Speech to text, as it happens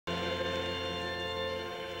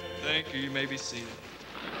Thank you. You may be seated.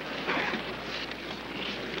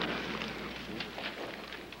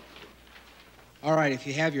 All right, if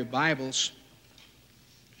you have your Bibles,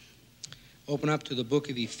 open up to the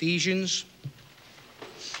book of Ephesians.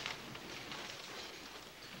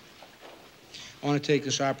 I want to take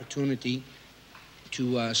this opportunity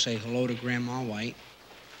to say hello to Grandma White.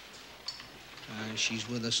 She's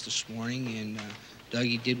with us this morning, and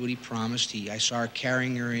Dougie did what he promised. I saw her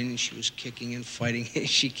carrying her in, and she was kicking and fighting as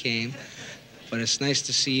she came. But it's nice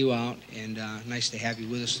to see you out, and nice to have you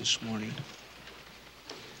with us this morning.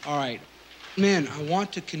 All right. Men, I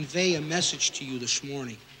want to convey a message to you this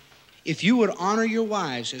morning. If you would honor your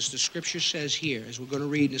wives, as the scripture says here, as we're going to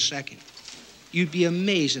read in a second, you'd be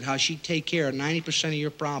amazed at how she'd take care of 90% of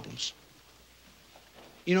your problems.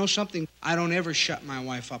 You know something? I don't ever shut my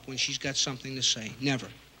wife up when she's got something to say. Never.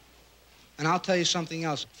 And I'll tell you something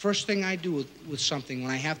else. First thing I do with something,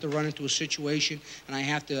 when I have to run into a situation and I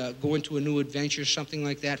have to go into a new adventure, something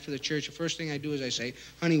like that for the church, the first thing I do is I say,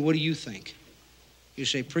 honey, what do you think? You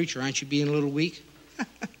say, preacher, aren't you being a little weak?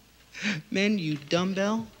 Men, you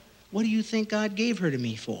dumbbell, what do you think God gave her to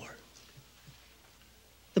me for?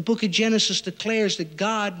 The book of Genesis declares that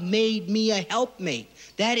God made me a helpmate.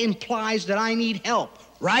 That implies that I need help,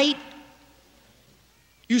 right?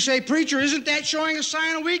 You say, preacher, isn't that showing a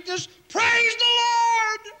sign of weakness? Praise the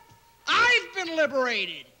Lord! I've been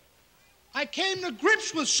liberated. I came to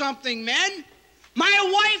grips with something, men.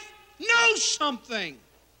 My wife knows something,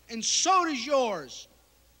 and so does yours.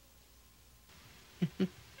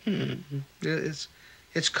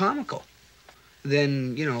 It's comical.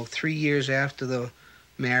 Then, 3 years after the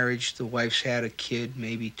marriage, the wife's had a kid,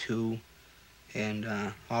 maybe two, and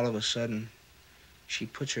all of a sudden, she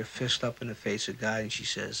puts her fist up in the face of God and she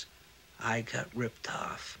says, I got ripped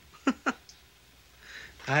off.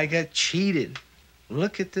 I got cheated.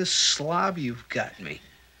 Look at this slob you've got me.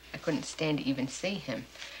 I couldn't stand to even see him.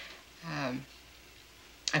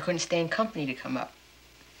 I couldn't stand company to come up.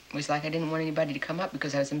 It was like I didn't want anybody to come up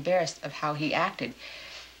because I was embarrassed of how he acted.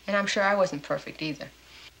 And I'm sure I wasn't perfect either.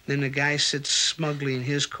 Then the guy sits smugly in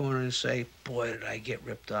his corner and say, boy, did I get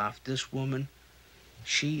ripped off. This woman,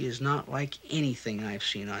 she is not like anything I've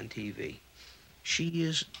seen on TV. She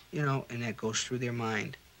is, and that goes through their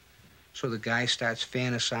mind. So the guy starts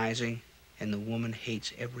fantasizing, and the woman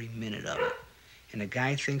hates every minute of it. And the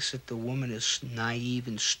guy thinks that the woman is naive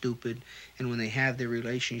and stupid, and when they have their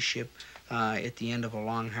relationship at the end of a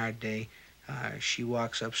long, hard day, she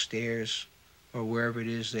walks upstairs or wherever it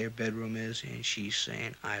is their bedroom is, and she's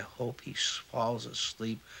saying, I hope he falls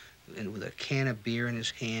asleep and with a can of beer in his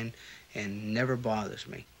hand and never bothers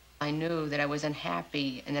me. I knew that I was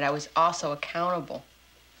unhappy and that I was also accountable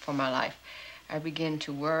for my life. I began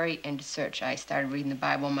to worry and to search. I started reading the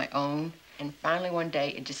Bible on my own, and finally one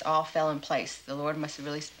day it just all fell in place. The Lord must have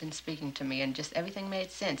really been speaking to me, and just everything made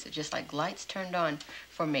sense. It just like lights turned on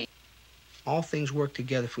for me. All things work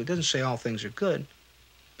together for, it doesn't say all things are good,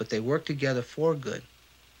 but they work together for good.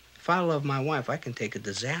 If I love my wife, I can take a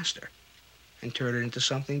disaster and turn it into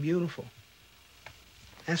something beautiful.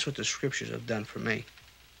 That's what the scriptures have done for me.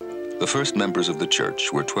 The first members of the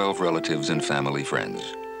church were 12 relatives and family friends.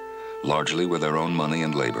 Largely with their own money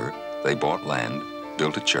and labor, they bought land,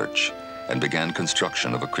 built a church, and began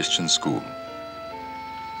construction of a Christian school.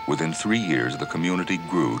 Within 3 years, the community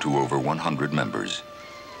grew to over 100 members.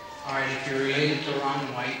 All right, if you're related to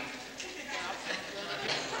Ron White.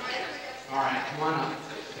 All right, come on up.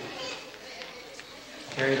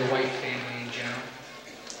 Carry the White family in general.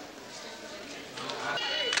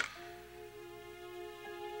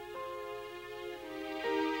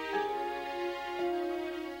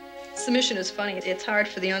 Submission is funny. It's hard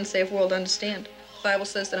for the unsaved world to understand. The Bible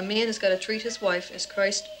says that a man has got to treat his wife as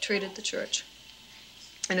Christ treated the church.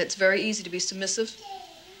 And it's very easy to be submissive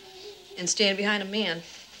and stand behind a man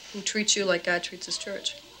who treats you like God treats his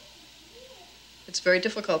church. It's very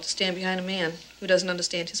difficult to stand behind a man who doesn't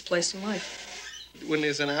understand his place in life. When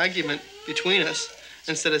there's an argument between us,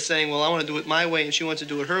 instead of saying, well, I want to do it my way and she wants to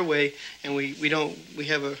do it her way, and we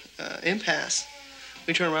have a impasse,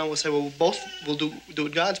 we turn around and we'll say, well, both will do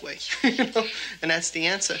it God's way, and that's the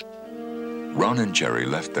answer. Ron and Jerry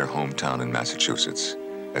left their hometown in Massachusetts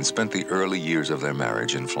and spent the early years of their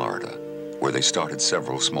marriage in Florida, where they started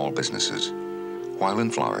several small businesses. While in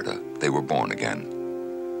Florida, they were born again.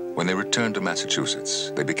 When they returned to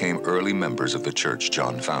Massachusetts, they became early members of the church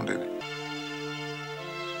John founded.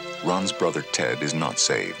 Ron's brother Ted is not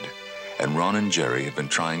saved, and Ron and Jerry have been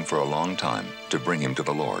trying for a long time to bring him to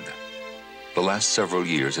the Lord. The last several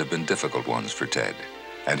years have been difficult ones for Ted,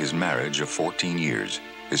 and his marriage of 14 years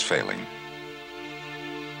is failing.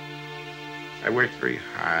 I worked very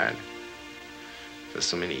hard. for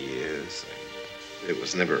so many years. It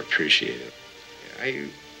was never appreciated. I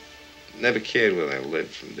never cared whether I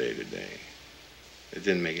lived from day to day. It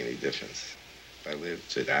didn't make any difference. If I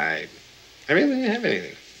lived or died, I really didn't have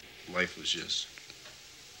anything. Life was just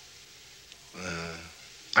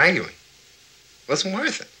arguing. Wasn't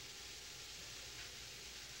worth it.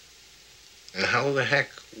 And how the heck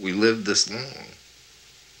we lived this long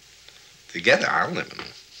together, I'll never know.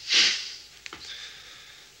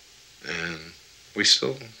 And we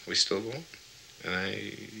still go.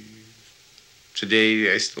 And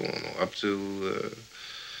today I still don't know. Up to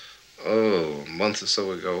a month or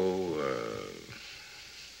so ago,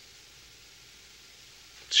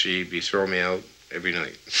 she'd be throwing me out every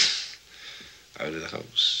night. Out of the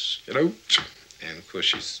house, get out. And of course,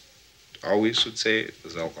 she's always would say it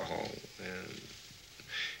was alcohol. And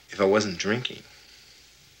if I wasn't drinking,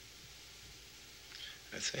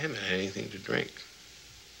 I'd say I haven't had anything to drink.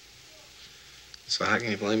 So how can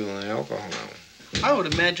you blame me on alcohol now? I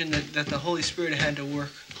would imagine that the Holy Spirit had to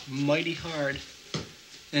work mighty hard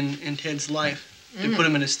in Ted's life to put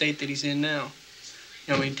him in a state that he's in now.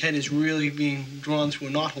 You know, I mean, Ted is really being drawn through a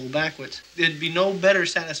knothole backwards. There'd be no better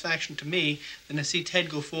satisfaction to me than to see Ted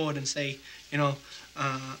go forward and say, you know,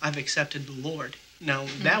 I've accepted the Lord. Now,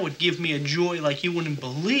 that would give me a joy like you wouldn't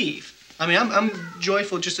believe. I mean, I'm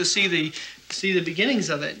joyful just to see the beginnings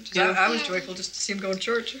of it. You know? I was joyful just to see him go to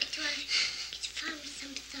church.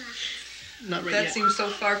 Not right That yet. seems so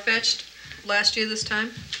far-fetched. Last year this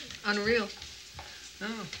time, unreal.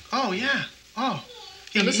 Oh yeah. Oh.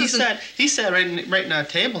 He Now, he sat right in our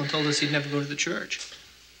table and told us he'd never go to the church.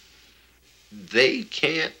 They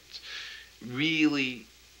can't really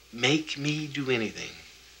make me do anything.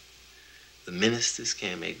 The ministers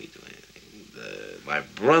can't make me do anything. My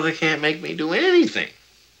brother can't make me do anything.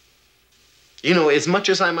 You know, as much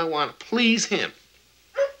as I might want to please him,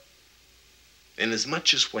 and as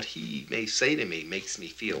much as what he may say to me makes me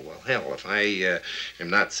feel, well, hell, if I am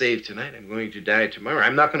not saved tonight, I'm going to die tomorrow.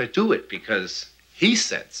 I'm not going to do it because he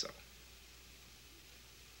said so.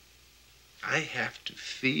 I have to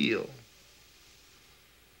feel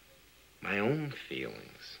my own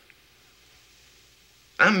feelings.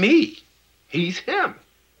 I'm me. He's him.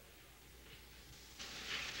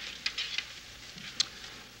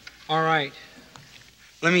 All right.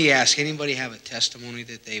 Let me ask, anybody have a testimony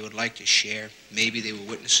that they would like to share? Maybe they were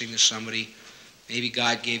witnessing to somebody. Maybe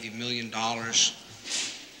God gave you $1 million. You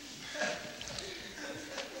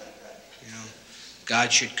know,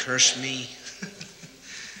 God should curse me.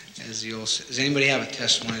 As the old, does anybody have a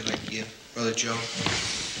testimony they'd like to give? Brother Joe?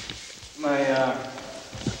 My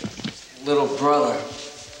little brother,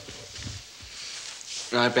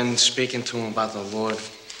 I've been speaking to him about the Lord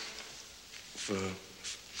for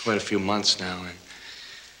quite a few months now,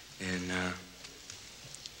 and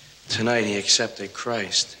tonight he accepted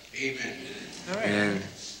Christ. Amen. All right. And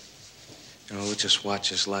you know, we'll just watch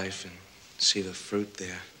his life and see the fruit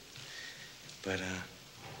there. But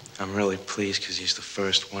I'm really pleased because he's the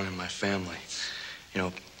first one in my family, you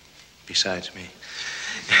know, besides me.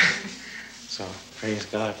 So praise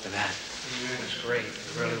God for that. It was great.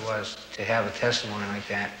 It really was. To have a testimony like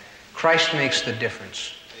that. Christ makes the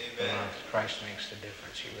difference. Amen. Christ makes the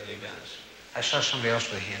difference. He really does. I saw somebody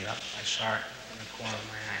else with a hand up. I saw it in the corner of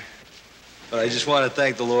my eye. But I just want to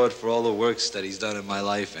thank the Lord for all the works that he's done in my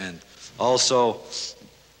life. And also,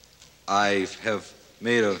 I have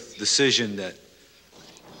made a decision that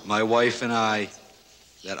my wife and I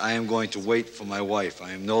am going to wait for my wife.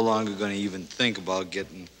 I am no longer going to even think about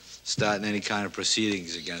starting any kind of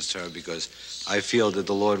proceedings against her, because I feel that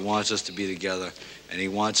the Lord wants us to be together, and he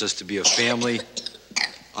wants us to be a family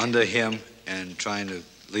under him and trying to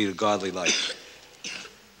lead a godly life.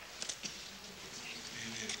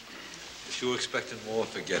 If you were expecting more,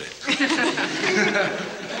 forget it.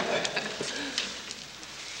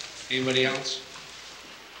 Anybody else?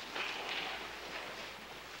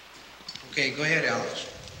 Okay, go ahead, Alex.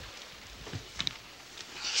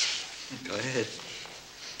 Go ahead.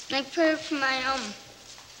 I pray for my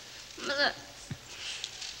mother.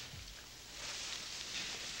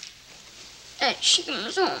 That she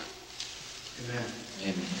comes home. Amen.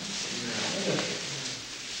 Amen.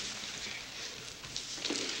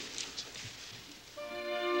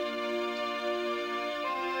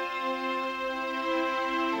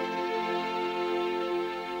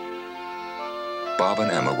 Bob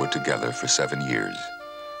and Emma were together for 7 years,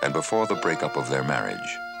 and before the breakup of their marriage,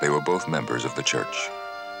 they were both members of the church.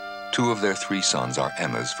 2 of their 3 sons are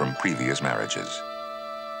Emma's from previous marriages.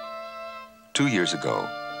 2 years ago,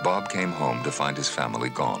 Bob came home to find his family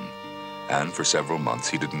gone, and for several months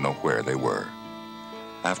he didn't know where they were.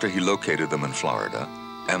 After he located them in Florida,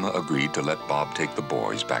 Emma agreed to let Bob take the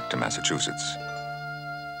boys back to Massachusetts.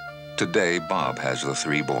 Today, Bob has the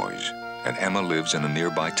 3 boys, and Emma lives in a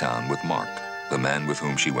nearby town with Mark, the man with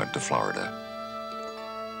whom she went to Florida.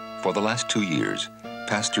 For the last 2 years,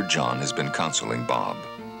 Pastor John has been counseling Bob.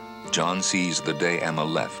 John sees the day Emma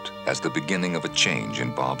left as the beginning of a change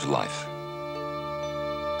in Bob's life.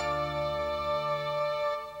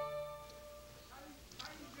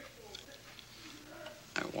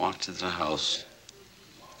 I walked into the house.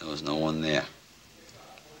 There was no one there.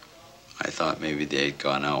 I thought maybe they had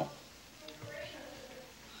gone out.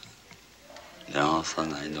 Then all of a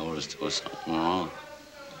sudden I noticed there was something wrong.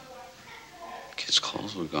 Kid's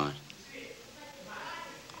clothes were gone.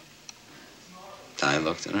 Then I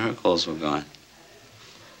looked and her clothes were gone.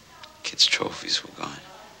 Kid's trophies were gone.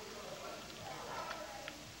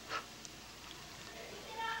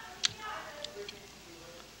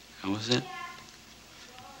 That was it.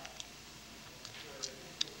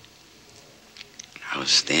 I was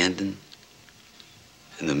standing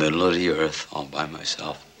in the middle of the earth all by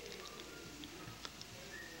myself.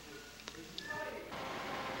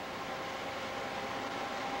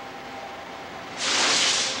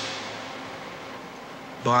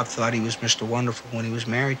 Bob thought he was Mr. Wonderful when he was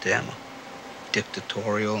married to Emma.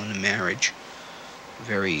 Dictatorial in the marriage,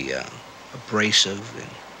 very abrasive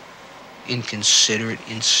and inconsiderate,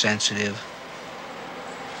 insensitive.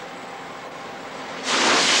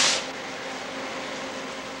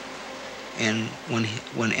 And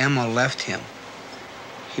when Emma left him,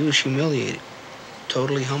 he was humiliated,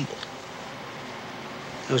 totally humbled.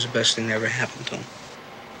 That was the best thing that ever happened to him,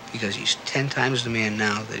 because he's 10 times the man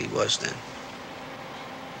now that he was then.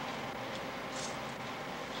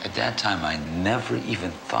 At that time, I never even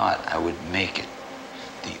thought I would make it.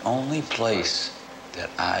 The only place that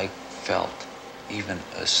I felt even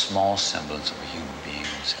a small semblance of a human being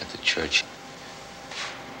was at the church.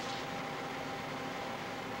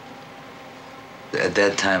 At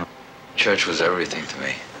that time, church was everything to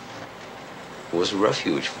me. It was a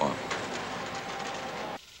refuge for me.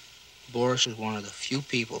 Boris is one of the few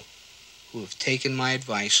people who have taken my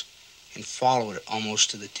advice and followed it almost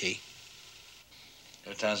to the T.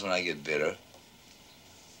 There are times when I get bitter.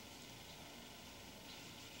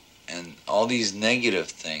 And all these negative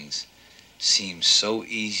things seem so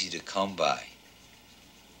easy to come by.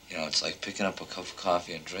 You know, it's like picking up a cup of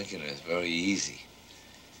coffee and drinking it. It's very easy.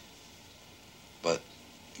 But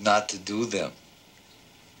not to do them,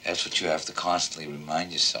 that's what you have to constantly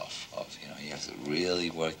remind yourself of. You know, you have to really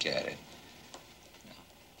work at it.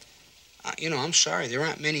 I'm sorry, there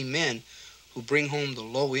aren't many men who bring home the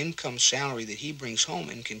low-income salary that he brings home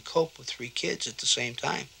and can cope with 3 kids at the same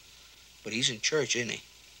time. But he's in church, isn't he?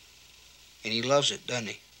 And he loves it, doesn't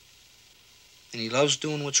he? And he loves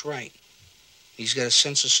doing what's right. He's got a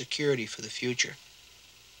sense of security for the future.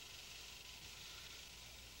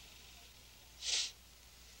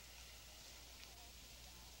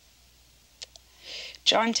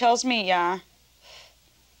 John tells me,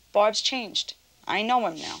 Bob's changed. I know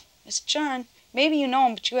him now. I said, John, maybe you know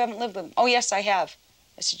him, but you haven't lived with him. Oh, yes, I have.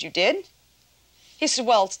 I said, you did? He said,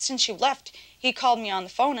 well, since you left, he called me on the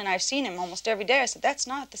phone, and I've seen him almost every day. I said, that's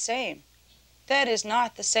not the same. That is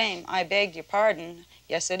not the same. I begged your pardon.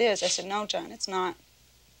 Yes, it is. I said, no, John, it's not.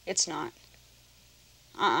 It's not.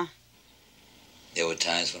 There were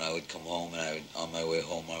times when I would come home and on my way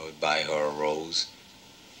home, I would buy her a rose.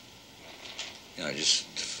 You know, just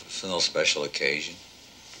for no special occasion.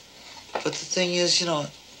 But the thing is, you know,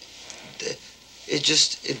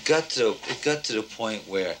 it got to the point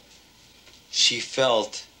where she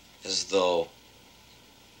felt as though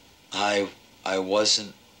I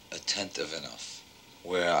wasn't attentive enough,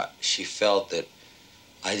 where she felt that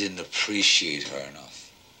I didn't appreciate her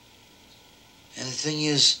enough. And the thing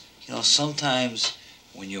is, you know, sometimes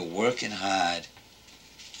when you're working hard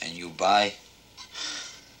and you buy,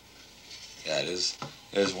 here's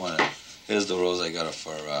the rose I got her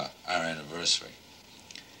for our anniversary.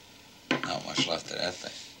 Not much left of that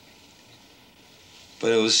thing.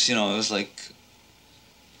 But it was, you know, it was like,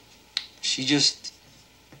 she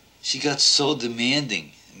got so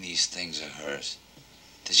demanding in these things of hers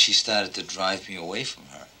that she started to drive me away from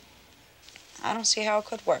her. I don't see how it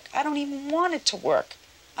could work. I don't even want it to work.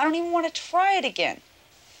 I don't even want to try it again.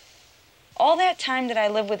 All that time that I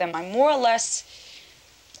lived with him, I'm more or less,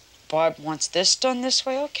 Bob wants this done this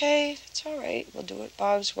way, okay, it's all right. We'll do it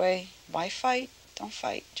Bob's way. Why fight? Don't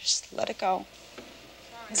fight. Just let it go.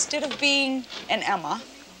 Instead of being an Emma,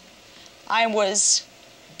 I was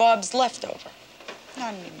Bob's leftover.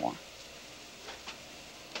 Not anymore.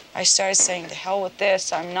 I started saying, to hell with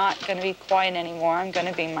this. I'm not going to be quiet anymore. I'm going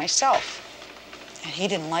to be myself. And he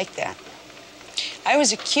didn't like that. I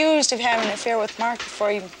was accused of having an affair with Mark before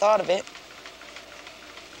I even thought of it.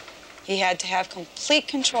 He had to have complete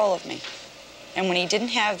control of me. And when he didn't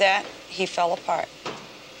have that, he fell apart.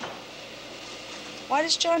 Why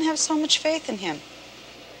does John have so much faith in him?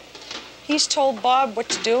 He's told Bob what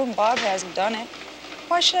to do, and Bob hasn't done it.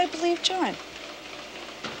 Why should I believe John?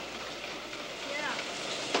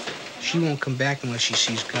 She won't come back unless she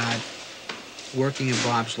sees God working in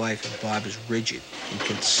Bob's life, and Bob is rigid and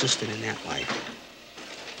consistent in that life.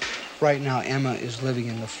 Right now, Emma is living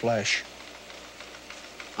in the flesh.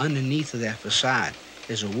 Underneath of that facade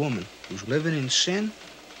is a woman who's living in sin,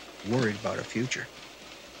 worried about her future.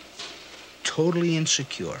 Totally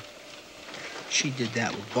insecure. She did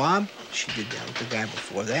that with Bob. She did that with the guy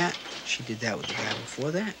before that. She did that with the guy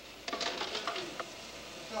before that.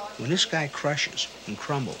 When this guy crushes and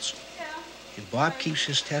crumbles, and Bob keeps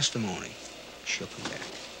his testimony, she'll come back.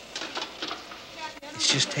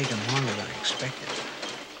 It's just taken longer than I expected.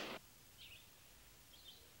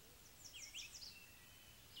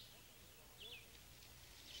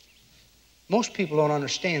 Most people don't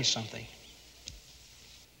understand something.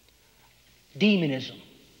 Demonism.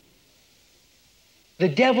 The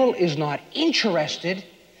devil is not interested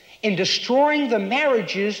in destroying the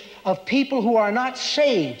marriages of people who are not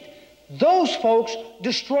saved. Those folks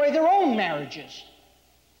destroy their own marriages.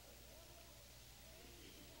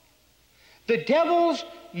 The devil's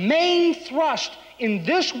main thrust in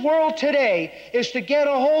this world today is to get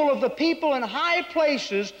a hold of the people in high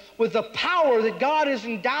places with the power that God has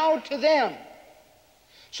endowed to them,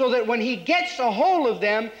 so that when he gets a hold of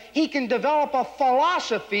them, he can develop a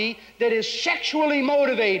philosophy that is sexually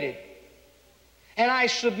motivated. And I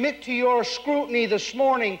submit to your scrutiny this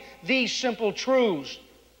morning these simple truths.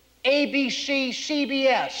 ABC,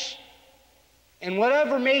 CBS, and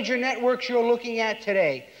whatever major networks you're looking at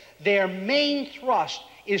today, their main thrust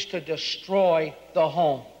is to destroy the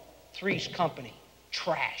home. Three's Company,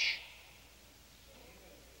 trash.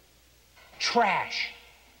 Trash.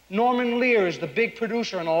 Norman Lear is the big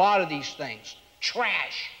producer in a lot of these things.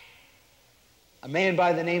 Trash. A man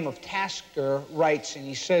by the name of Tasker writes, and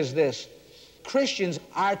he says this: Christians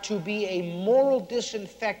are to be a moral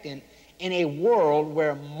disinfectant in a world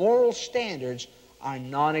where moral standards are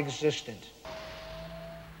non-existent.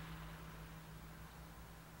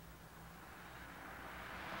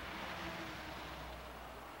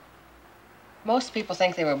 Most people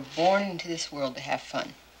think they were born into this world to have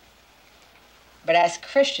fun. But as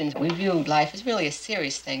Christians, we view life as really a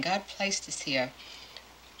serious thing. God placed us here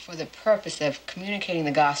for the purpose of communicating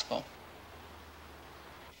the gospel.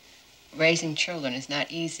 Raising children is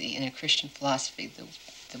not easy in a Christian philosophy.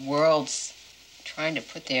 The world's trying to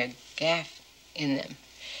put their gaff in them.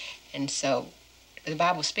 And so the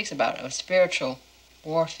Bible speaks about a spiritual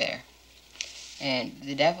warfare. And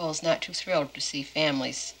the devil's not too thrilled to see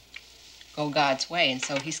families go God's way. And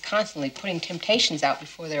so he's constantly putting temptations out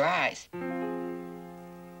before their eyes.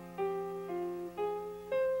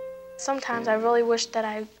 Sometimes I really wish that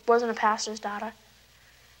I wasn't a pastor's daughter,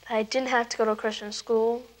 that I didn't have to go to a Christian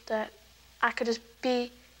school, that I could just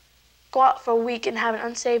go out for a week and have an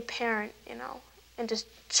unsaved parent, you know, and just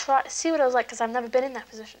see what it was like, because I've never been in that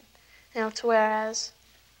position, you know, to whereas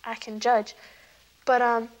I can judge. But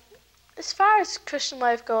as far as Christian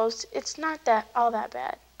life goes, it's not all that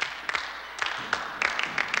bad.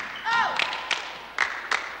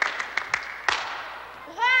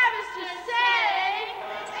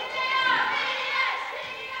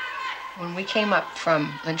 When we came up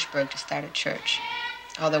from Lynchburg to start a church,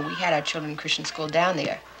 although we had our children in Christian school down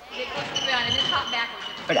there,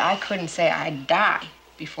 but I couldn't say I'd die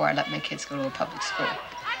before I let my kids go to a public school.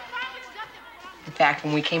 In fact,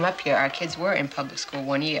 when we came up here, our kids were in public school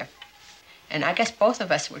 1 year. And I guess both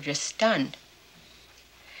of us were just stunned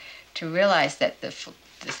to realize that the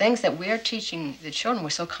things that we're teaching the children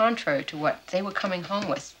were so contrary to what they were coming home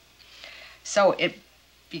with. So it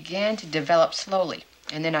began to develop slowly.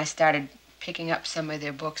 And then I started picking up some of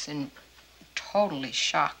their books and totally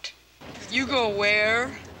shocked. You go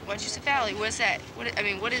where? Wachusett Valley. What's that?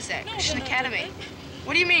 What is that? Christian Academy.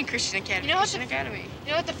 What do you mean Christian Academy? You know Christian Academy.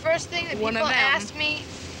 You know what the first thing that One people of them. ask me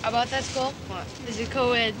about that school? What? Is it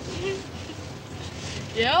co-ed?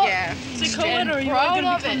 Yep. Yeah. Is it co-ed or are you all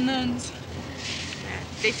gonna become nuns?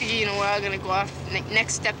 They figure, you know, we're all gonna go off.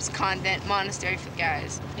 Next step's convent, monastery for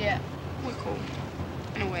guys. Yeah. We're cool.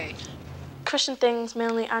 In a way. Christian things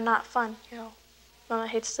mainly are not fun, you know. I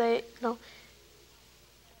hate to say it, you know.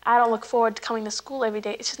 I don't look forward to coming to school every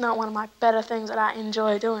day. It's just not one of my better things that I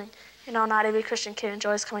enjoy doing. You know, not every Christian kid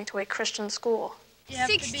enjoys coming to a Christian school.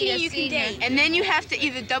 16 you can date. And then you have to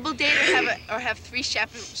either double date or have 3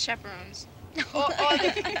 chaperones.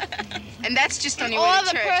 And that's just on your Or way to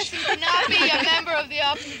the church. person cannot be a member of the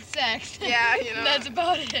opposite sex. Yeah, you know. That's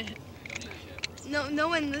about it. No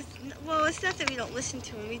one listens. Well, it's not that we don't listen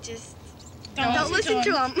to him. We just Don't don't listen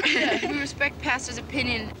to him. Yeah, we respect pastor's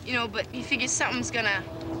opinion, you know, but he figures something's gonna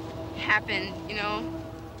happen, you know,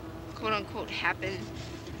 quote unquote happen.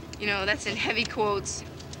 You know, that's in heavy quotes.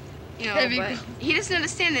 You know, Heavy but quotes. he doesn't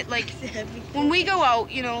understand that, like, when we go out,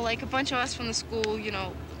 you know, like a bunch of us from the school, you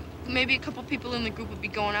know, maybe a couple people in the group would be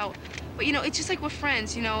going out, but you know, it's just like we're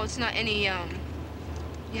friends, you know, it's not any, you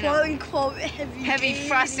know, Quote unquote heavy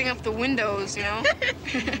frosting up the windows, you know.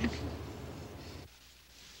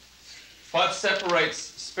 What separates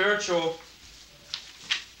spiritual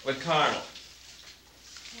with carnal?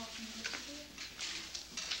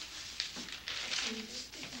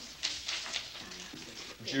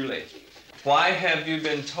 Julie, why have you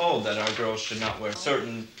been told that our girls should not wear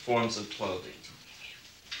certain forms of clothing?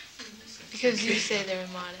 Because you say they're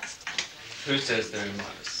immodest. Who says they're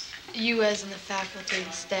immodest? You as in the faculty,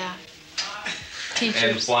 the staff, And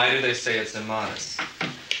teachers. why do they say it's immodest?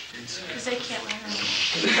 Because they can't wear them.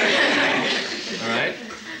 All right?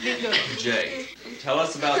 Bingo. Jay, tell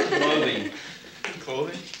us about clothing.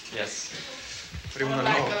 Clothing? Yes. What do you want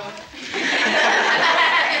to know?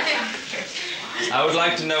 I would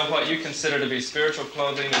like to know what you consider to be spiritual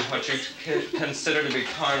clothing and what you consider to be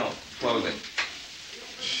carnal clothing.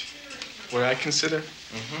 What I consider?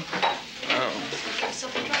 Mm-hmm.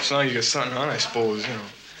 Oh. As long as you got something on, I suppose, you know.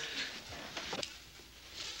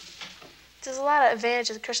 There's a lot of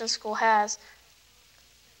advantages a Christian school has,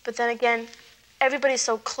 but then again, everybody's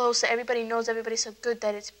so close that everybody knows everybody's so good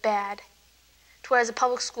that it's bad. Whereas a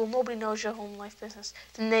public school, nobody knows your home life business.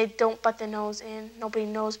 Then they don't butt their nose in. Nobody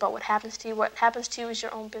knows about what happens to you. What happens to you is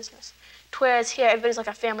your own business. Whereas here, everybody's like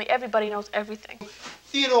a family. Everybody knows everything.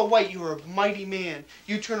 Theodore White, you were a mighty man.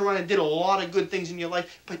 You turned around and did a lot of good things in your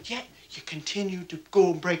life, but yet you continued to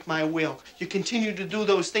go and break my will. You continued to do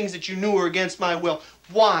those things that you knew were against my will.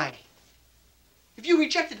 Why? If you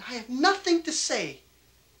rejected, I have nothing to say.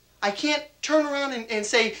 I can't turn around and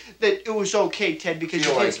say that it was okay, Ted, because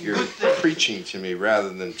you feel did like some you're good things. preaching to me rather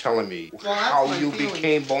than telling me Well, that's how my you feeling.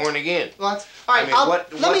 became born again. Well, that's, all right, I mean, I'll,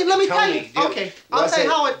 what, let me tell you. dude, Okay, I'll was tell you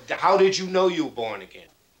how it. How did you know you were born again?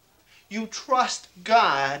 You trust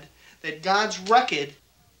God, that God's record,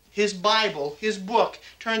 His Bible, His book,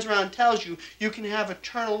 turns around and tells you you can have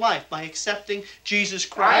eternal life by accepting Jesus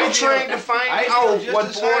I'm Christ. trying to find out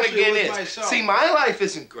what born again is. See, my life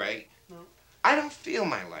isn't great. No. I don't feel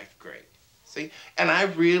my life great. See, and I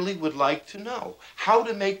really would like to know how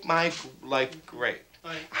to make my life great.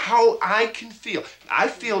 Right. How I can feel. I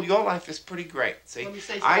feel your life is pretty great. See, Let me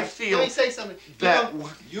say something. I feel Let me say something. that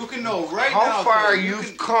You can know right how now. far Ted,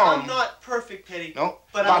 you've come. I'm not perfect, Teddy. No,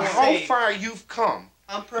 but but I'm how saved. far you've come.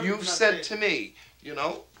 I'm perfect. You've but not said saved. to me, you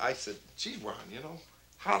know, I said, gee, Ron, you know,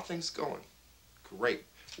 how are things going? Great.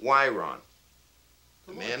 Why, Ron?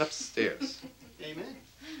 The man upstairs. Amen.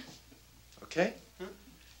 Okay?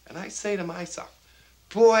 And I say to myself,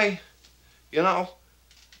 boy, you know,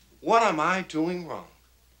 what am I doing wrong?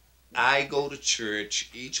 I go to church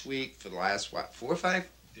each week for the last, what, 4 or 5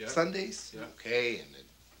 Sundays? Yeah. Okay, and at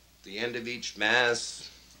the end of each Mass,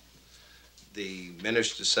 the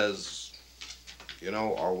minister says, you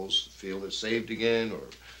know, all those feel they're saved again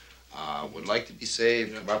or would like to be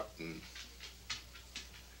saved, come up and...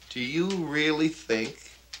 Do you really think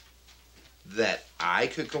that I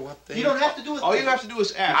could go up there? You don't have to do it. All you have to do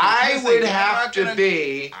is ask. I If you would think, I'm have not to gonna-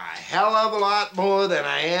 be a hell of a lot more than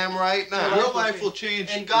I am right now. Your life will change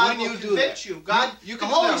And God when will you do convince that. you. God, you the can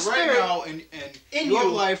Holy do that right Spirit now, and in your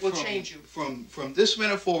you life will from, change you. From this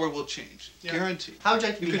minute forward will change. Yeah. Guaranteed. How would you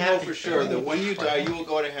like to You be can know happy? for sure that when you Right. die, you will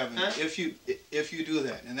go to heaven Huh? if you do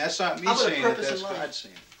that. And that's not me How about a saying it. purpose That's in life? God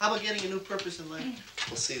saying it. How about getting a new purpose in life?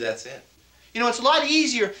 Well, see, that's it. You know, it's a lot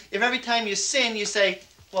easier if every time you sin, you say,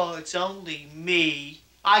 well, it's only me.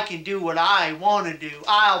 I can do what I want to do.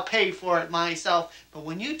 I'll pay for it myself. But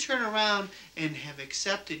when you turn around and have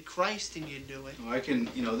accepted Christ and you do it. I can,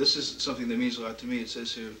 you know, this is something that means a lot to me. It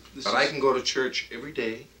says here. This But is, I can go to church every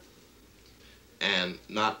day and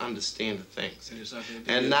not understand the things. And it's not gonna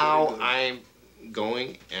do And you now very good. I'm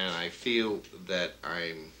going and I feel that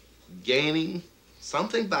I'm gaining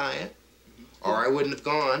something by it, or I wouldn't have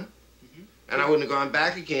gone, and I wouldn't have gone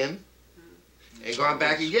back again, and gone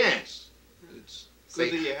back again. It's See,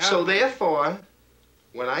 good that you have so it. therefore,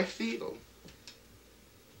 when I feel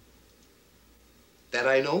that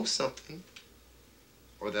I know something,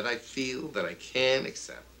 or that I feel that I can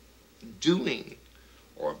accept doing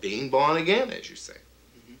or being born again, as you say,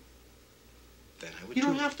 then I would You do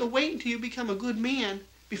don't it. have to wait until you become a good man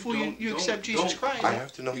before you accept Jesus Christ. I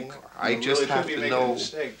have to know more. I just have to know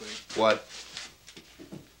what,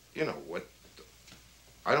 what,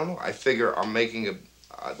 I don't know. I figure I'm making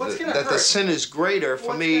that the sin is greater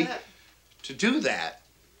for me to do that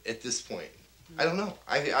at this point. I don't know.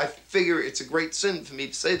 I figure it's a great sin for me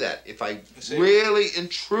to say that if I really and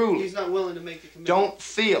truly He's not willing to make the commitment. Don't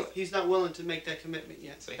feel it. He's not willing to make that commitment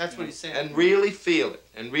yet. That's what he's saying. And really feel it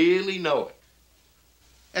and really know it.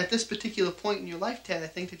 At this particular point in your life, Ted, I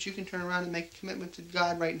think that you can turn around and make a commitment to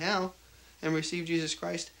God right now and receive Jesus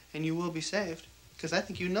Christ, and you will be saved. Because I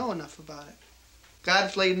think you know enough about it.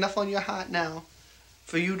 God's laid enough on your heart now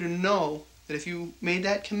for you to know that if you made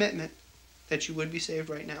that commitment, that you would be saved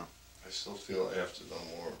right now. I still feel I have to know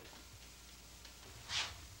more.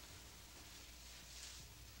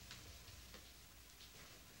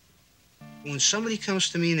 When somebody comes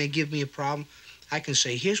to me and they give me a problem, I can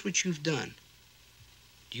say, here's what you've done.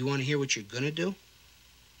 Do you want to hear what you're going to do?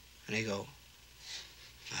 And they go,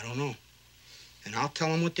 I don't know. And I'll tell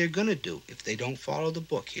them what they're going to do. If they don't follow the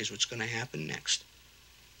book, here's what's going to happen next.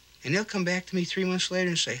 And they'll come back to me 3 months later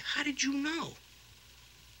and say, how did you know?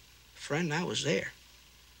 Friend, I was there.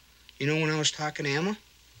 You know when I was talking to Emma?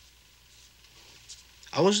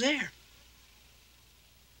 I was there.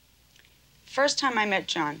 First time I met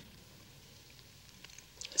John,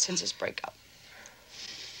 since his breakup.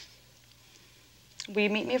 Will you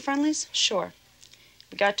meet me at Friendly's? Sure.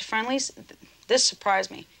 We got to Friendly's. This surprised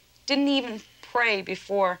me. Didn't even pray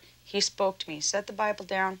before he spoke to me. He set the Bible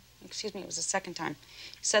down. Excuse me, it was the second time.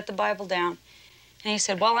 He set the Bible down, and he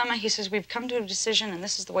said, well, Emma, he says, we've come to a decision, and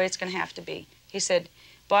this is the way it's going to have to be. He said,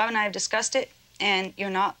 Bob and I have discussed it, and you're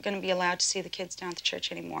not going to be allowed to see the kids down at the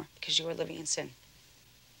church anymore because you are living in sin.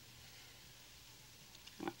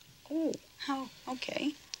 I went, oh, how,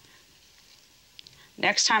 okay.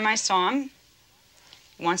 Next time I saw him,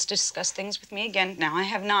 he wants to discuss things with me again. Now, I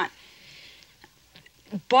have not.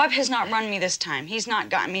 Bob has not run me this time. He's not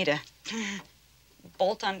gotten me to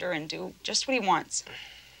bolt under and do just what he wants.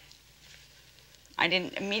 I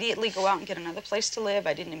didn't immediately go out and get another place to live.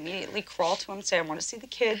 I didn't immediately crawl to him and say, I want to see the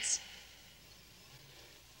kids.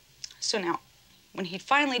 So now, when he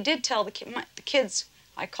finally did tell the kids,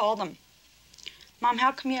 I called them. Mom,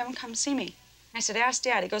 how come you haven't come to see me? I said, ask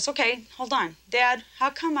Dad. He goes, okay, hold on. Dad,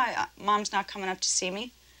 how come Mom's not coming up to see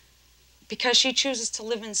me? Because she chooses to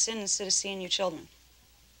live in sin instead of seeing you children.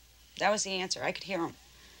 That was the answer. I could hear him.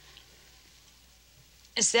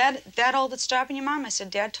 Is that all that's stopping you, Mom? I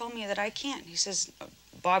said, Dad told me that I can't. He says,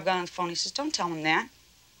 Bob got on the phone. He says, don't tell him that.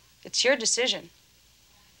 It's your decision.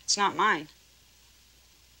 It's not mine.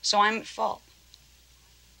 So I'm at fault.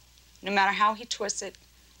 No matter how he twists it,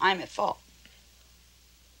 I'm at fault.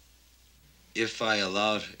 If I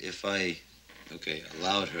allowed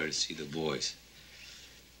her to see the boys,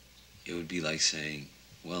 it would be like saying,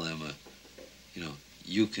 well, Emma,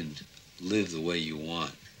 you can live the way you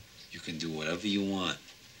want. You can do whatever you want,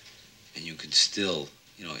 and you can still,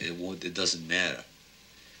 it doesn't matter.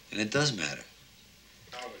 And it does matter.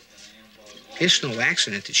 It's no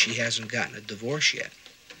accident that she hasn't gotten a divorce yet.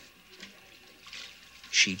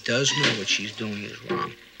 She does know what she's doing is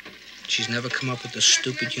wrong. She's never come up with a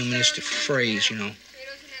stupid humanistic phrase,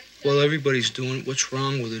 well, everybody's doing it. What's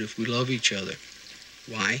wrong with it if we love each other?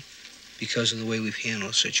 Why? Because of the way we've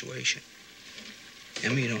handled the situation.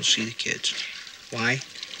 Emma, you don't see the kids. Why?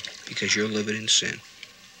 Because you're living in sin.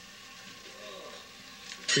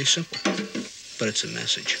 Pretty simple, but it's a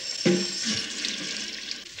message.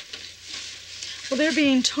 Well, they're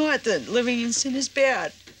being taught that living in sin is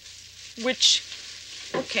bad, which,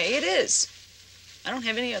 okay, it is. I don't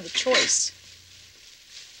have any other choice.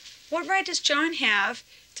 What right does John have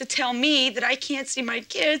to tell me that I can't see my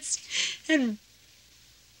kids and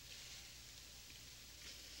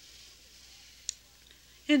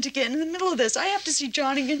to get in the middle of this? I have to see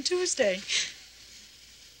John again Tuesday.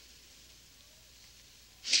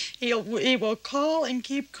 He will call and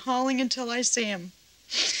keep calling until I see him.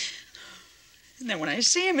 And then when I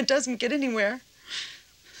see him, it doesn't get anywhere.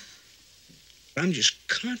 I'm just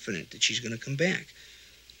confident that she's going to come back.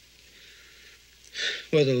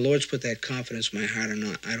 Whether the Lord's put that confidence in my heart or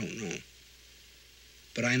not, I don't know.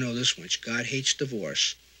 But I know this much. God hates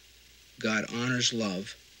divorce. God honors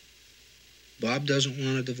love. Bob doesn't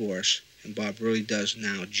want a divorce, and Bob really does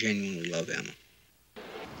now genuinely love Emma.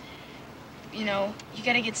 You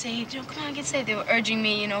gotta get saved. Come on, get saved. They were urging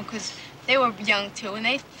me, because they were young too, and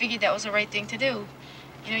they figured that was the right thing to do.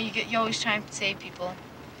 You always try and save people.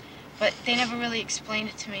 But they never really explained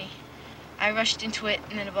it to me. I rushed into it,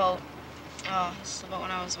 and then this is about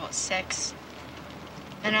when I was about 6.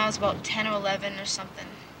 Then I was about 10 or 11 or something.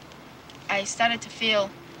 I started to feel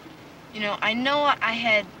You know, I know I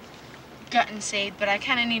had gotten saved, but I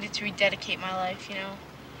kind of needed to rededicate my life, you know.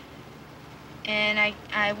 And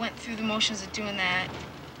I went through the motions of doing that,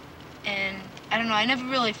 and I don't know, I never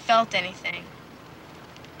really felt anything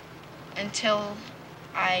until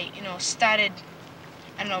I, you know, started,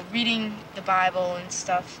 I don't know, reading the Bible and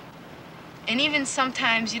stuff. And even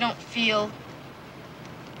sometimes you don't feel,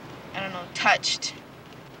 I don't know, touched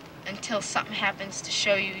until something happens to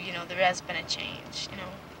show you, you know, there has been a change, you know.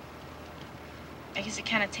 I guess it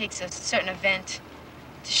kind of takes a certain event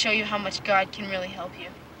to show you how much God can really help you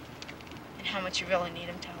and how much you really need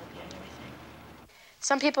him to help you and everything.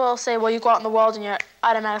 Some people say, well, you go out in the world and you're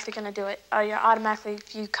automatically going to do it. Or you're automatically,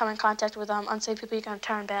 if you come in contact with unsaved people, you're going to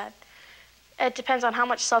turn bad. It depends on how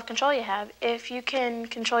much self-control you have. If you can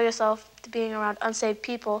control yourself to being around unsaved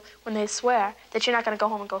people when they swear, that you're not going to go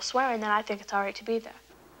home and go swearing, then I think it's all right to be there.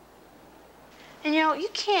 And you know, you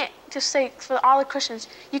can't just say, for all the Christians,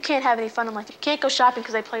 you can't have any fun in life. You can't go shopping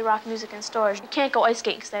because they play rock music in stores. You can't go ice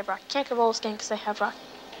skating because they have rock. You can't go roller skating because they have rock.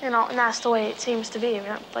 You know, and that's the way it seems to be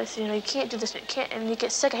around places. You know, you can't do this, you can't, and you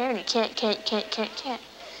get sick of hearing you can't.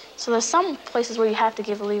 So there's some places where you have to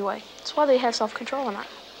give a leeway. It's whether you have self-control or not.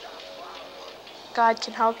 God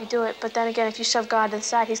can help you do it, but then again, if you shove God to the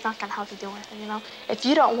side, he's not going to help you do anything, you know? If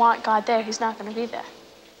you don't want God there, he's not going to be there.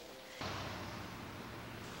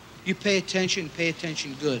 You pay attention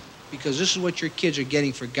good, because this is what your kids are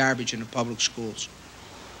getting for garbage in the public schools.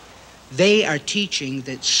 They are teaching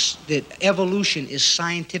that evolution is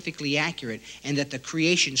scientifically accurate and that the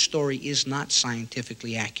creation story is not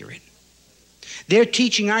scientifically accurate. They're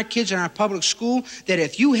teaching our kids in our public school that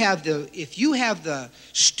if you have the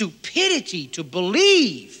stupidity to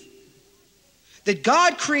believe that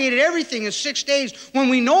God created everything in 6 days when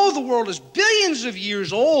we know the world is billions of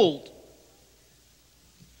years old,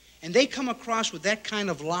 and they come across with that kind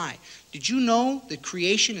of lie. Did you know that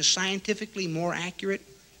creation is scientifically more accurate?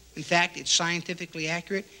 In fact, it's scientifically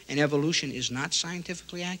accurate, and evolution is not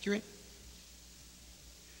scientifically accurate?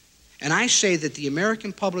 And I say that the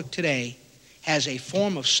American public today has a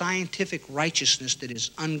form of scientific righteousness that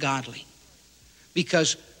is ungodly.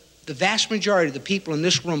 Because the vast majority of the people in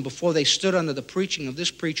this room, before they stood under the preaching of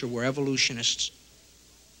this preacher, were evolutionists.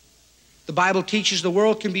 The Bible teaches the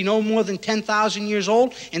world can be no more than 10,000 years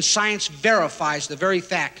old, and science verifies the very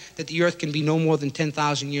fact that the earth can be no more than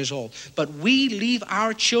 10,000 years old. But we leave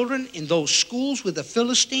our children in those schools with the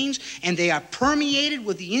Philistines, and they are permeated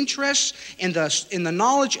with the interests and the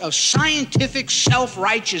knowledge of scientific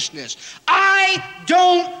self-righteousness. I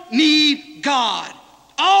don't need God.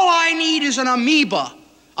 All I need is an amoeba,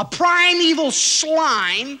 a primeval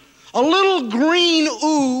slime, a little green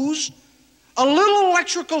ooze, a little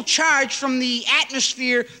electrical charge from the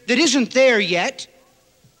atmosphere that isn't there yet,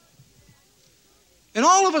 and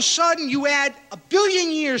all of a sudden you add 1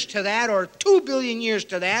 billion years to that, or 2 billion years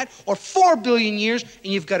to that, or 4 billion years,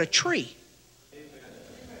 and you've got a tree.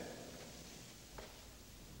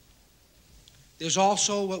 There's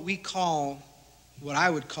also what I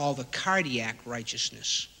would call the cardiac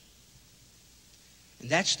righteousness. And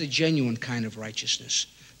that's the genuine kind of righteousness.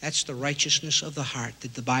 That's the righteousness of the heart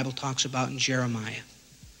that the Bible talks about in Jeremiah.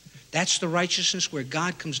 That's the righteousness where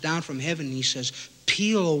God comes down from heaven and he says,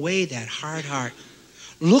 peel away that hard heart.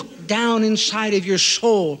 Look down inside of your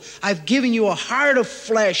soul. I've given you a heart of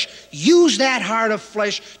flesh. Use that heart of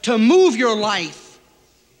flesh to move your life.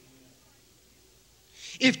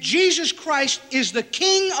 If Jesus Christ is the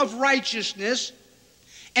King of righteousness,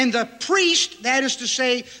 and the priest, that is to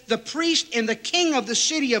say, the priest and the king of the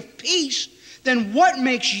city of peace, then what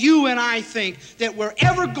makes you and I think that we're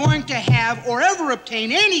ever going to have or ever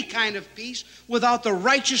obtain any kind of peace without the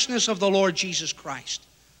righteousness of the Lord Jesus Christ?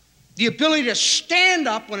 The ability to stand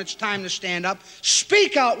up when it's time to stand up,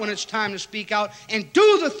 speak out when it's time to speak out, and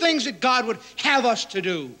do the things that God would have us to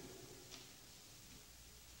do.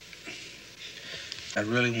 I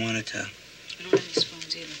really wanted to... I don't have any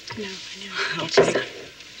spoons either. No, I know. I'll take it.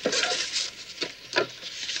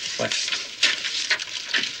 But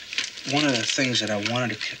one of the things that I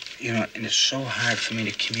wanted to, and it's so hard for me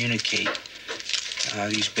to communicate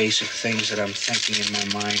these basic things that I'm thinking in my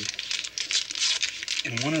mind.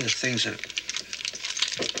 And one of the things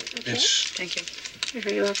that's... Thank you. You're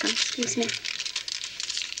very welcome. Excuse me.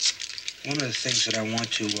 One of the things that I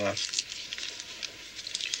want to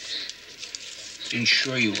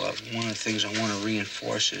ensure you of, one of the things I want to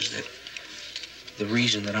reinforce is that the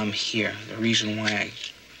reason that I'm here, the reason why I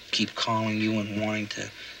keep calling you and wanting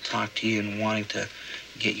to talk to you and wanting to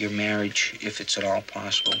get your marriage, if it's at all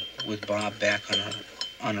possible, with Bob back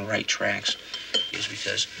on the right tracks, is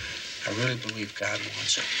because I really believe God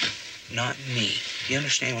wants it, not me. Do you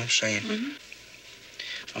understand what I'm saying?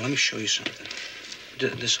 Mm-hmm. Now, let me show you something. I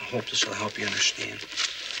hope this will help you understand.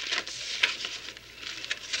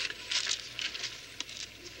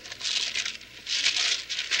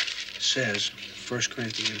 It says, 1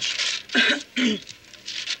 Corinthians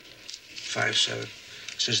 5:7.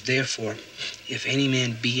 It says, therefore, if any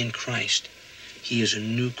man be in Christ, he is a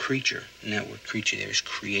new creature. And that word creature there is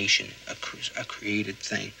creation, a created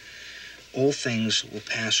thing. All things will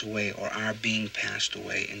pass away or are being passed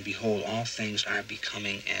away, and behold, all things are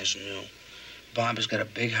becoming as new. Bob has got a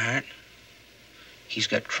big heart. He's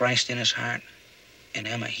got Christ in his heart. And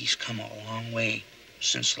Emma, he's come a long way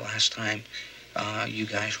since the last time you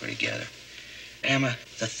guys were together. Emma,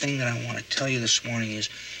 the thing that I want to tell you this morning is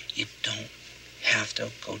you don't have to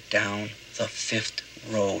go down the 5th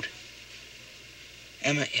road.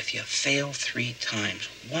 Emma, if you fail 3 times,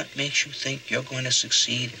 what makes you think you're going to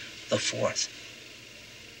succeed the 4th?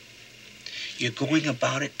 You're going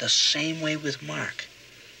about it the same way with Mark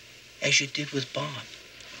as you did with Bob.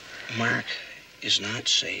 Mark is not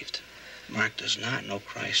saved. Mark does not know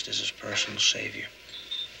Christ as his personal Savior.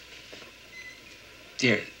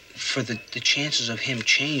 For the chances of him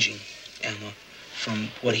changing, Emma, from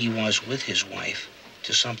what he was with his wife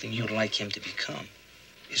to something you'd like him to become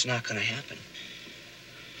is not going to happen.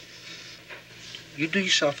 You do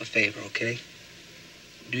yourself a favor, okay?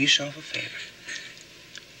 Do yourself a favor.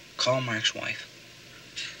 Call Mark's wife.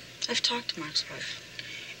 I've talked to Mark's wife.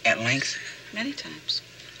 At length? Many times.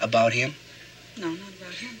 About him? No, not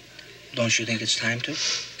about him. Don't you think it's time to?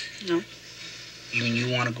 No. You mean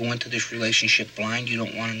you want to go into this relationship blind? You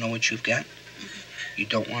don't want to know what you've got? You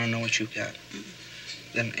don't want to know what you've got?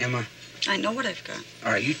 Then, Emma... I know what I've got.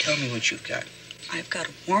 All right, you tell me what you've got. I've got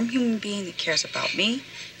a warm human being that cares about me,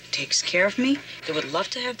 takes care of me, that would love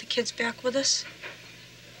to have the kids back with us.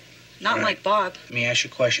 Not right. like Bob. Let me ask you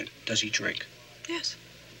a question. Does he drink? Yes.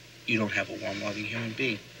 You don't have a warm, loving human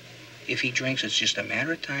being. If he drinks, it's just a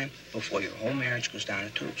matter of time before your whole marriage goes down the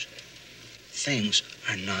tubes. Things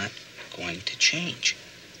are not going to change.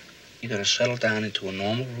 You're going to settle down into a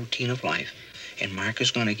normal routine of life, and Mark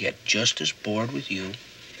is going to get just as bored with you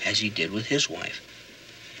as he did with his wife.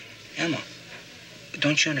 Emma,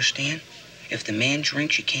 don't you understand? If the man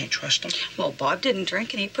drinks, you can't trust him. Well, Bob didn't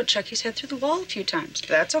drink, and he put Chucky's head through the wall a few times.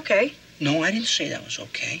 That's okay. No, I didn't say that was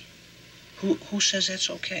okay. Who says that's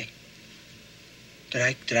okay?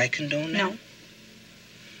 Did I condone that? No.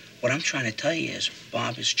 What I'm trying to tell you is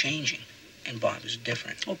Bob is changing, and Bob is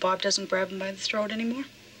different. Well, Bob doesn't grab him by the throat anymore?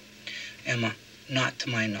 Emma, not to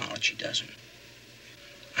my knowledge, he doesn't.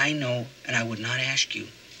 I know, and I would not ask you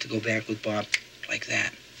to go back with Bob like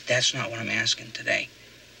that. That's not what I'm asking today.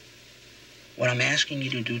 What I'm asking you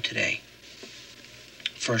to do today,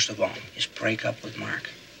 first of all, is break up with Mark.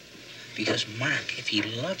 Because Mark, if he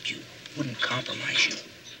loved you, wouldn't compromise you.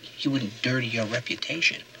 He wouldn't dirty your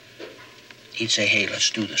reputation. He'd say, hey,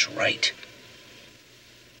 let's do this right.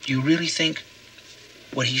 Do you really think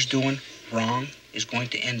what he's doing wrong is going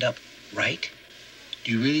to end up right?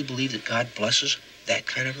 Do you really believe that God blesses that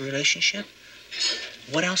kind of a relationship?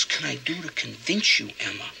 What else can I do to convince you,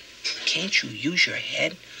 Emma? Can't you use your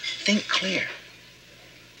head? Think clear.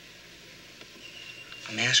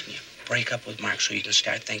 I'm asking you, break up with Mark so you can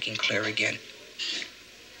start thinking clear again.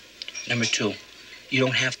 Number 2, you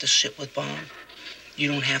don't have to sit with Bob. You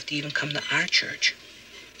don't have to even come to our church.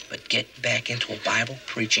 But get back into a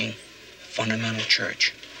Bible-preaching, fundamental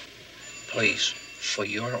church. Please, for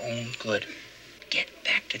your own good, get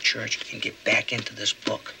back to church and get back into this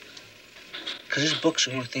book. Because this book's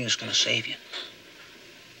the only thing that's going to save you.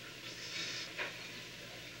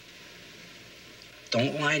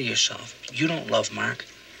 Don't lie to yourself. You don't love Mark.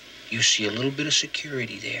 You see a little bit of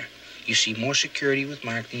security there. You see more security with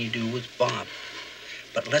Mark than you do with Bob.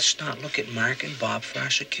 But let's not look at Mark and Bob for our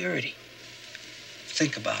security.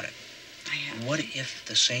 Think about it. What if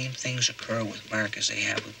the same things occur with Mark as they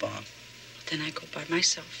have with Bob? Then I go by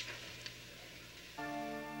myself.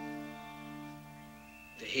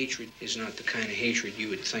 The hatred is not the kind of hatred you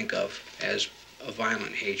would think of as a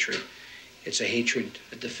violent hatred. It's a hatred,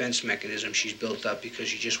 a defense mechanism she's built up because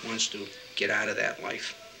she just wants to get out of that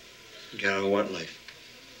life. Get out of what life?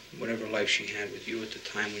 Whatever life she had with you at the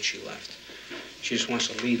time when she left. She just wants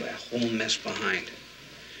to leave a whole mess behind.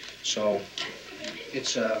 So, it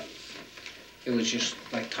was just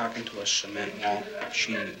like talking to a cement wall.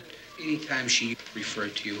 Anytime she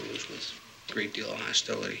referred to you, it was with a great deal of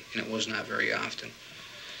hostility, and it was not very often.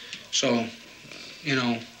 So,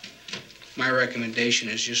 my recommendation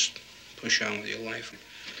is just push on with your life.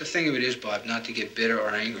 The thing of it is, Bob, not to get bitter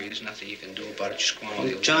or angry. There's nothing you can do about it. Just go on with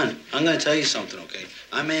your life. John, I'm going to tell you something, okay?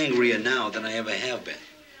 I'm angrier now than I ever have been,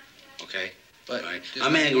 okay? But right.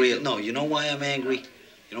 I'm angry. No, you know why I'm angry?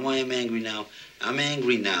 You know why I'm angry now? I'm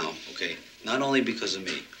angry now, okay? Not only because of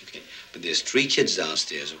me, okay? But there's 3 kids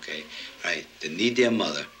downstairs, okay? All right, that need their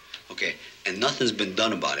mother, okay? And nothing's been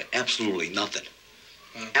done about it. Absolutely nothing.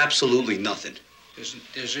 Absolutely nothing.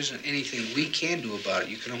 There isn't anything we can do about it.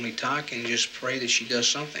 You can only talk and just pray that she does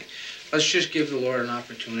something. Let's just give the Lord an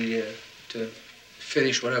opportunity to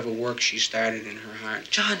finish whatever work she started in her heart.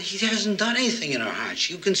 John, he hasn't done anything in her heart.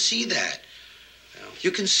 You can see that.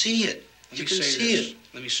 You can see it. You can see it.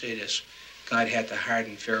 Let me say this. God had to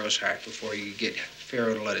harden Pharaoh's heart before he could get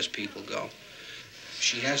Pharaoh to let his people go.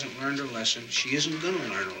 She hasn't learned her lesson. She isn't going to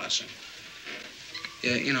learn her lesson.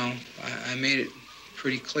 Yeah, you know, I made it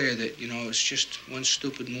pretty clear that, you know, it's just one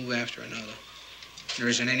stupid move after another. There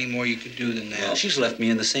isn't any more you could do than that. Well, she's left me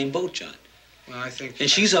in the same boat, John. Well, I think... And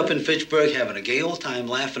she's up in Fitchburg having a gay old time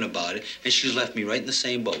laughing about it, and she's left me right in the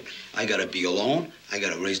same boat. I gotta be alone. I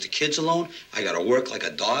gotta raise the kids alone. I gotta work like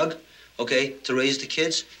a dog, okay, to raise the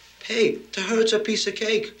kids. Hey, to her it's a piece of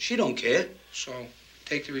cake. She don't care. So,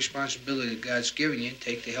 take the responsibility that God's given you and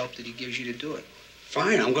take the help that he gives you to do it.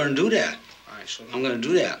 Fine, I'm gonna do that. All right, so... I'm gonna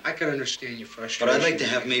do that. I can understand your frustration. But I'd like to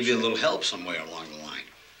have maybe a little help somewhere along the line.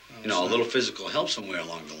 You know, a little physical help somewhere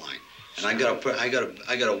along the line. And I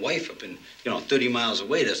got a wife up in, 30 miles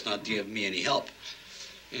away that's not giving me any help.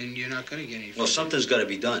 And you're not going to get any... Well, something's got to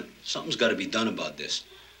be done. Something's got to be done about this.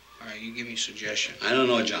 All right, you give me a suggestion. I don't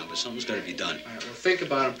know, John, but something's got to be done. All right, well, think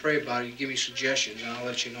about it, pray about it. You give me suggestions, and I'll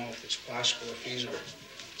let you know if it's possible or feasible.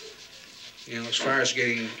 You know, as far as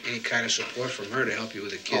getting any kind of support from her to help you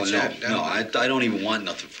with the kids... I don't even want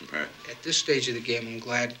nothing from her. At this stage of the game, I'm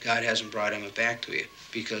glad God hasn't brought Emma back to you,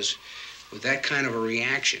 because with that kind of a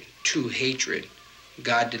reaction to hatred,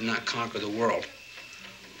 God did not conquer the world.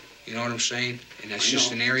 You know what I'm saying? And that's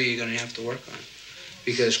just an area you're going to have to work on.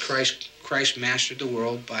 Because Christ mastered the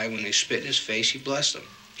world by, when they spit in his face, he blessed them.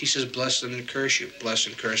 He says, bless them and curse you. Bless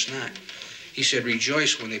and curse not. He said,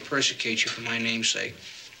 rejoice when they persecute you for my name's sake.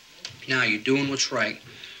 Now, you're doing what's right.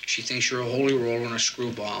 She thinks you're a holy roller and a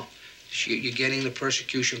screwball. You're getting the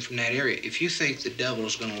persecution from that area. If you think the devil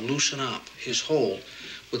is going to loosen up his hold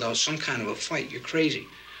without some kind of a fight, you're crazy.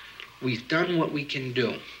 We've done what we can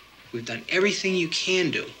do. We've done everything you can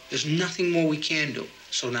do. There's nothing more we can do.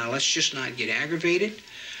 So now let's just not get aggravated.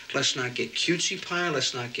 Let's not get cutesy pie.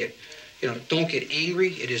 Let's not get, don't get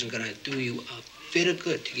angry. It isn't going to do you a bit of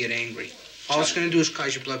good to get angry. All it's going to do is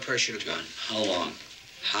cause your blood pressure to go. John, how long?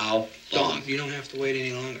 How long? You don't have to wait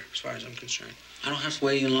any longer, as far as I'm concerned. I don't have to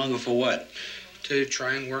wait any longer for what? To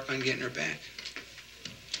try and work on getting her back.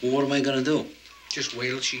 Well, what am I going to do? Just wait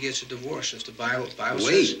till she gets a divorce. If the Bible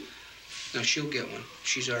wait. says... No, she'll get one.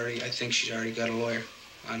 I think she's already got a lawyer.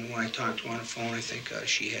 And when I talked to her on the phone, I think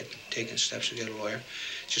she had taken steps to get a lawyer.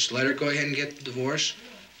 Just let her go ahead and get the divorce,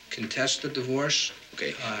 contest the divorce.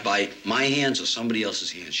 Okay, by my hands or somebody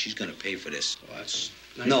else's hands, she's going to pay for this. Well, that's...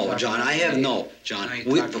 No, John, John,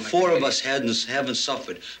 the 4 of us haven't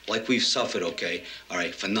suffered like we've suffered, okay? All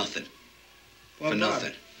right, for nothing. Well, for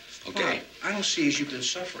nothing, okay? Bob, I don't see as you've been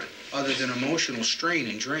suffering, other than emotional strain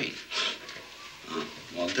and drain.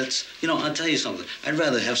 Well, that's, I'll tell you something. I'd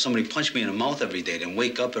rather have somebody punch me in the mouth every day than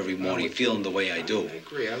wake up every morning feeling the way I do. I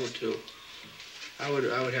agree, I would too. I would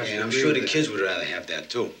have to And I'm sure the kids would rather have that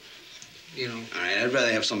too. All right, I'd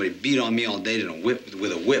rather have somebody beat on me all day than a whip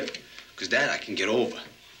with a whip. Because that I can get over.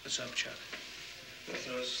 What's up, Chuck?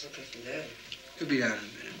 I was looking for Dad. He'll be down in a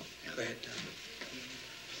minute. Go ahead,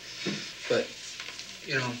 Tom. But,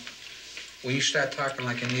 when you start talking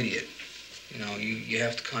like an idiot, you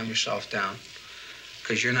have to calm yourself down.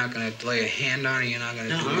 Because you're not going to lay a hand on her, you're not going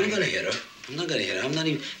to do anything. No, I'm not going to hit her. I'm not going to hit her.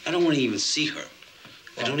 I don't want to even see her.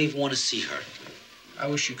 I don't even want to see her. I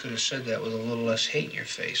wish you could have said that with a little less hate in your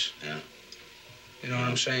face. Yeah. You know what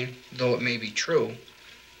I'm saying? Though it may be true.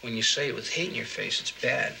 When you say it with hate in your face, it's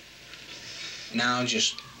bad. Now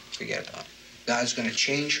just forget about it. God's going to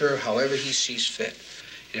change her however he sees fit.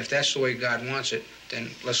 And if that's the way God wants it, then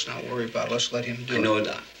let's not worry about it. Let's let him do it. I know,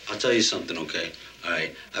 Doc. I'll tell you something, okay? All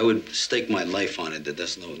right? I would stake my life on it that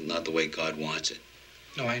that's not the way God wants it.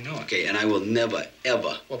 No, I know it. Okay, and I will never,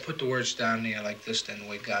 ever... Well, put the words down there like this, then, the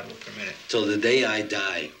way God will permit it. Till the day I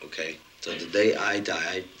die, okay? Till the day I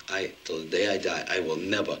die, I will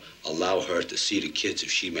never allow her to see the kids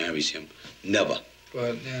if she marries him. Never.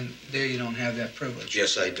 Well, then, there you don't have that privilege.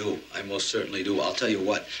 Yes, I do. I most certainly do. I'll tell you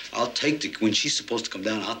what. When she's supposed to come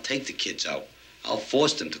down, I'll take the kids out. I'll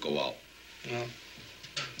force them to go out. Well,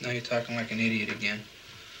 now you're talking like an idiot again.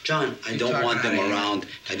 John, I don't want them around.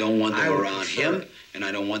 I don't want them around him, and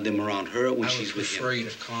I don't want them around her when she's with him. I would prefer you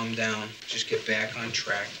to calm down. Just get back on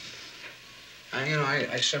track.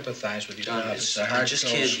 I sympathize with you, Bob. John, I just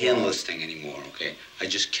can't handle this thing anymore, okay? I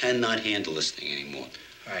just cannot handle this thing anymore.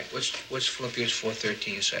 All right, what's Philippians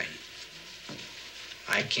 4:13 say?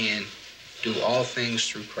 I can do all things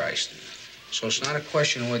through Christ. So it's not a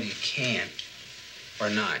question of whether you can or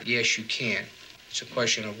not. Yes, you can. It's a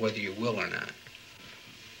question of whether you will or not.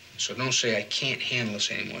 So don't say I can't handle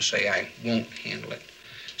this anymore. Say I won't handle it.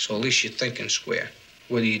 So at least you're thinking square.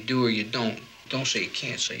 Whether you do or you don't say you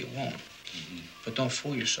can't, say you won't. But don't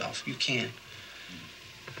fool yourself. You can.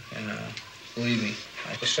 And believe me,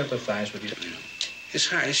 I sympathize with you. It's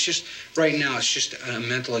hard. It's just, right now, it's just a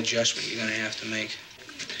mental adjustment you're going to have to make.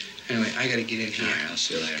 Anyway, I got to get in here. All right, I'll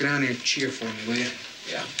see you later. Get down there and cheer for me, will you?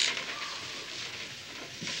 Yeah.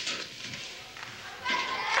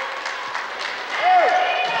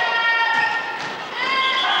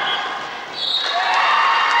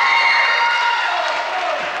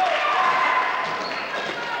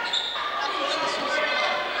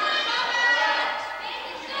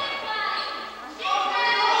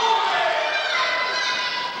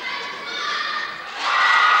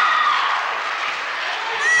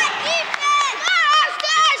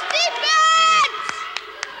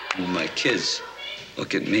 When my kids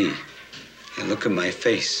look at me and look at my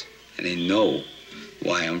face, and they know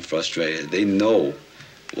why I'm frustrated. They know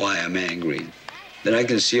why I'm angry. Then I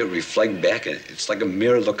can see it reflect back at it. It's like a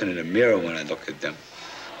mirror looking in a mirror when I look at them.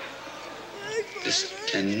 This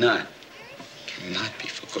cannot be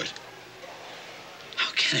for good.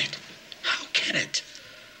 How can it? How can it?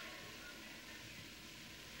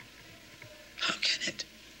 How can it?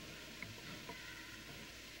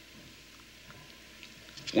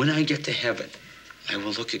 When I get to heaven, I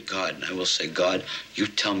will look at God and I will say, God, you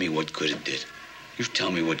tell me what good it did. You tell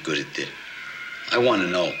me what good it did. I want to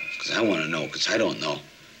know, because I want to know, because I don't know.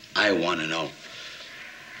 I want to know.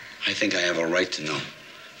 I think I have a right to know.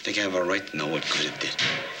 I think I have a right to know what good it did.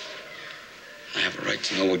 I have a right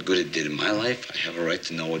to know what good it did in my life. I have a right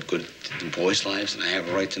to know what good it did in boys' lives, and I have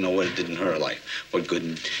a right to know what it did in her life, what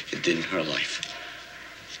good it did in her life.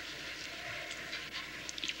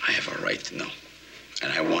 I have a right to know.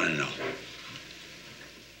 And I want to know.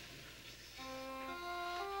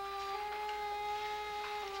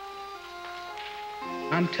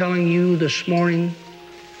 I'm telling you this morning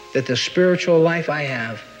that the spiritual life I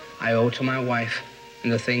have, I owe to my wife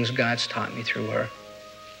and the things God's taught me through her.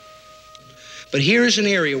 But here is an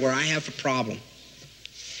area where I have a problem.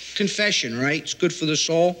 Confession, right? It's good for the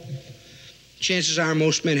soul. Chances are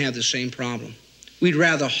most men have the same problem. We'd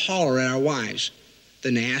rather holler at our wives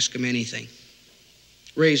than to ask them anything.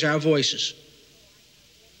 Raise our voices.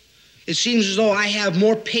 It seems as though I have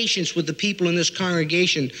more patience with the people in this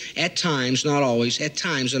congregation at times, not always, at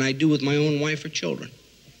times, than I do with my own wife or children.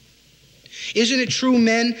 Isn't it true,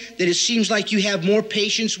 men, that it seems like you have more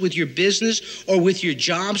patience with your business or with your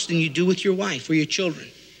jobs than you do with your wife or your children?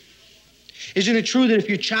 Isn't it true that if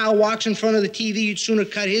your child walks in front of the TV, you'd sooner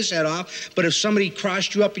cut his head off, but if somebody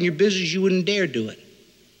crossed you up in your business, you wouldn't dare do it?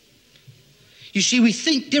 You see, we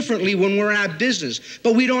think differently when we're in our business,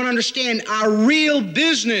 but we don't understand our real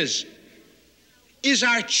business is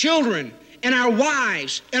our children and our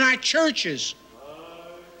wives and our churches.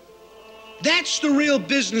 That's the real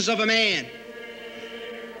business of a man.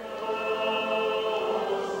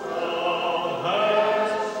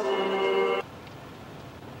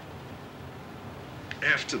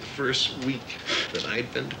 After the first week that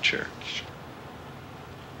I'd been to church,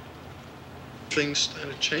 things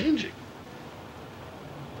started changing.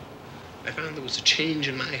 I found there was a change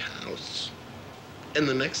in my house. And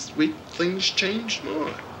the next week, things changed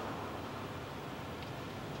more.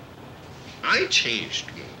 I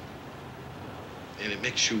changed more. And it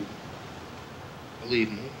makes you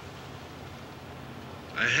believe more.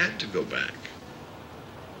 I had to go back.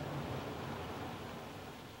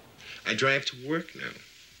 I drive to work now,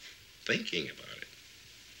 thinking about it.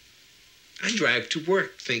 I drive to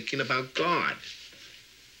work thinking about God.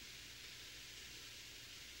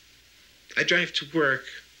 I drive to work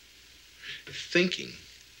thinking,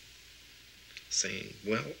 saying,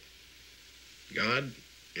 well, God,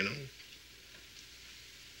 you know,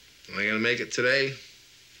 am I going to make it today?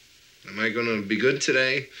 Am I going to be good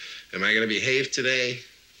today? Am I going to behave today?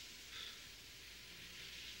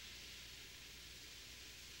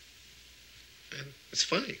 And it's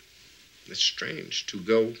funny. It's strange to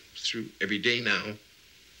go through every day now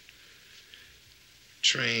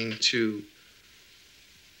trying to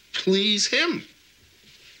please him.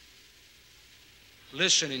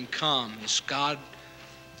 Listen and come. As God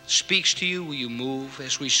speaks to you, will you move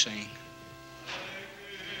as we sing?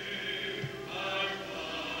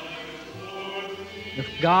 If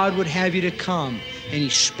God would have you to come and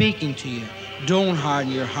he's speaking to you, don't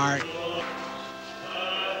harden your heart.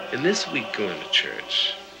 And this week going to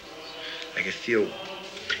church, I could feel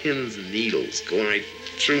pins and needles going right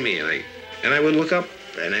through me, and I would look up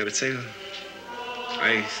and I would say,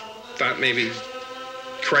 I thought maybe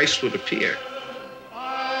Christ would appear.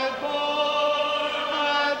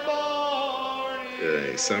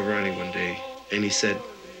 I saw Ronnie one day, and he said,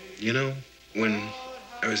 you know, when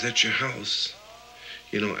I was at your house,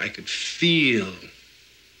 you know, I could feel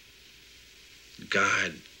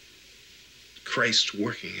God, Christ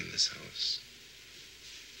working in this house.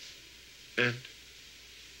 And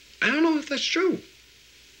I don't know if that's true.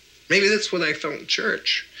 Maybe that's what I felt in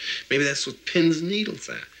church. Maybe that's what pins and needles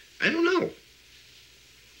are. I don't know.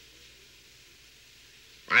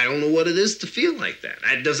 I don't know what it is to feel like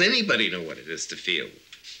that. Does anybody know what it is to feel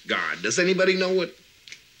God? Does anybody know what?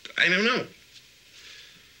 I don't know.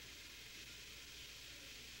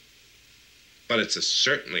 But it's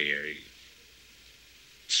certainly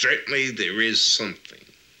there is something.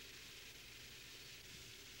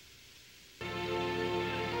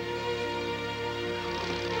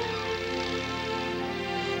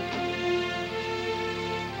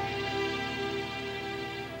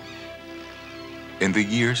 In the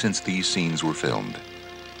year since these scenes were filmed,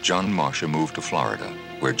 John and Marcia moved to Florida,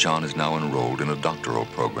 where John is now enrolled in a doctoral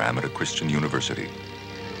program at a Christian university.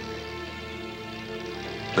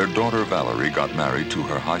 Their daughter Valerie got married to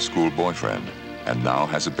her high school boyfriend and now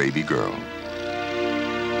has a baby girl.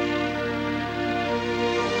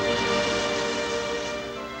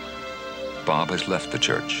 Bob has left the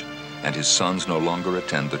church, and his sons no longer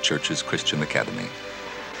attend the church's Christian academy.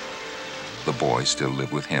 The boys still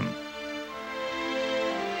live with him.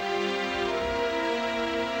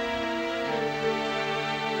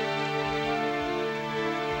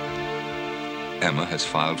 Emma has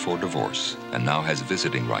filed for divorce and now has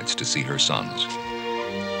visiting rights to see her sons.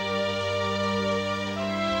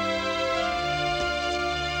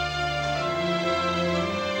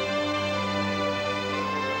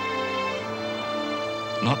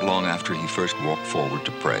 Not long after he first walked forward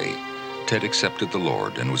to pray, Ted accepted the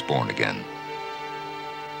Lord and was born again.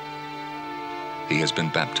 He has been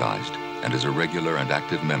baptized and is a regular and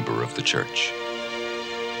active member of the church.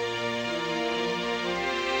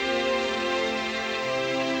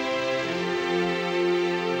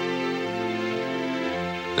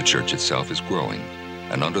 The church itself is growing,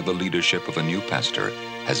 and under the leadership of a new pastor,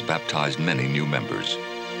 has baptized many new members.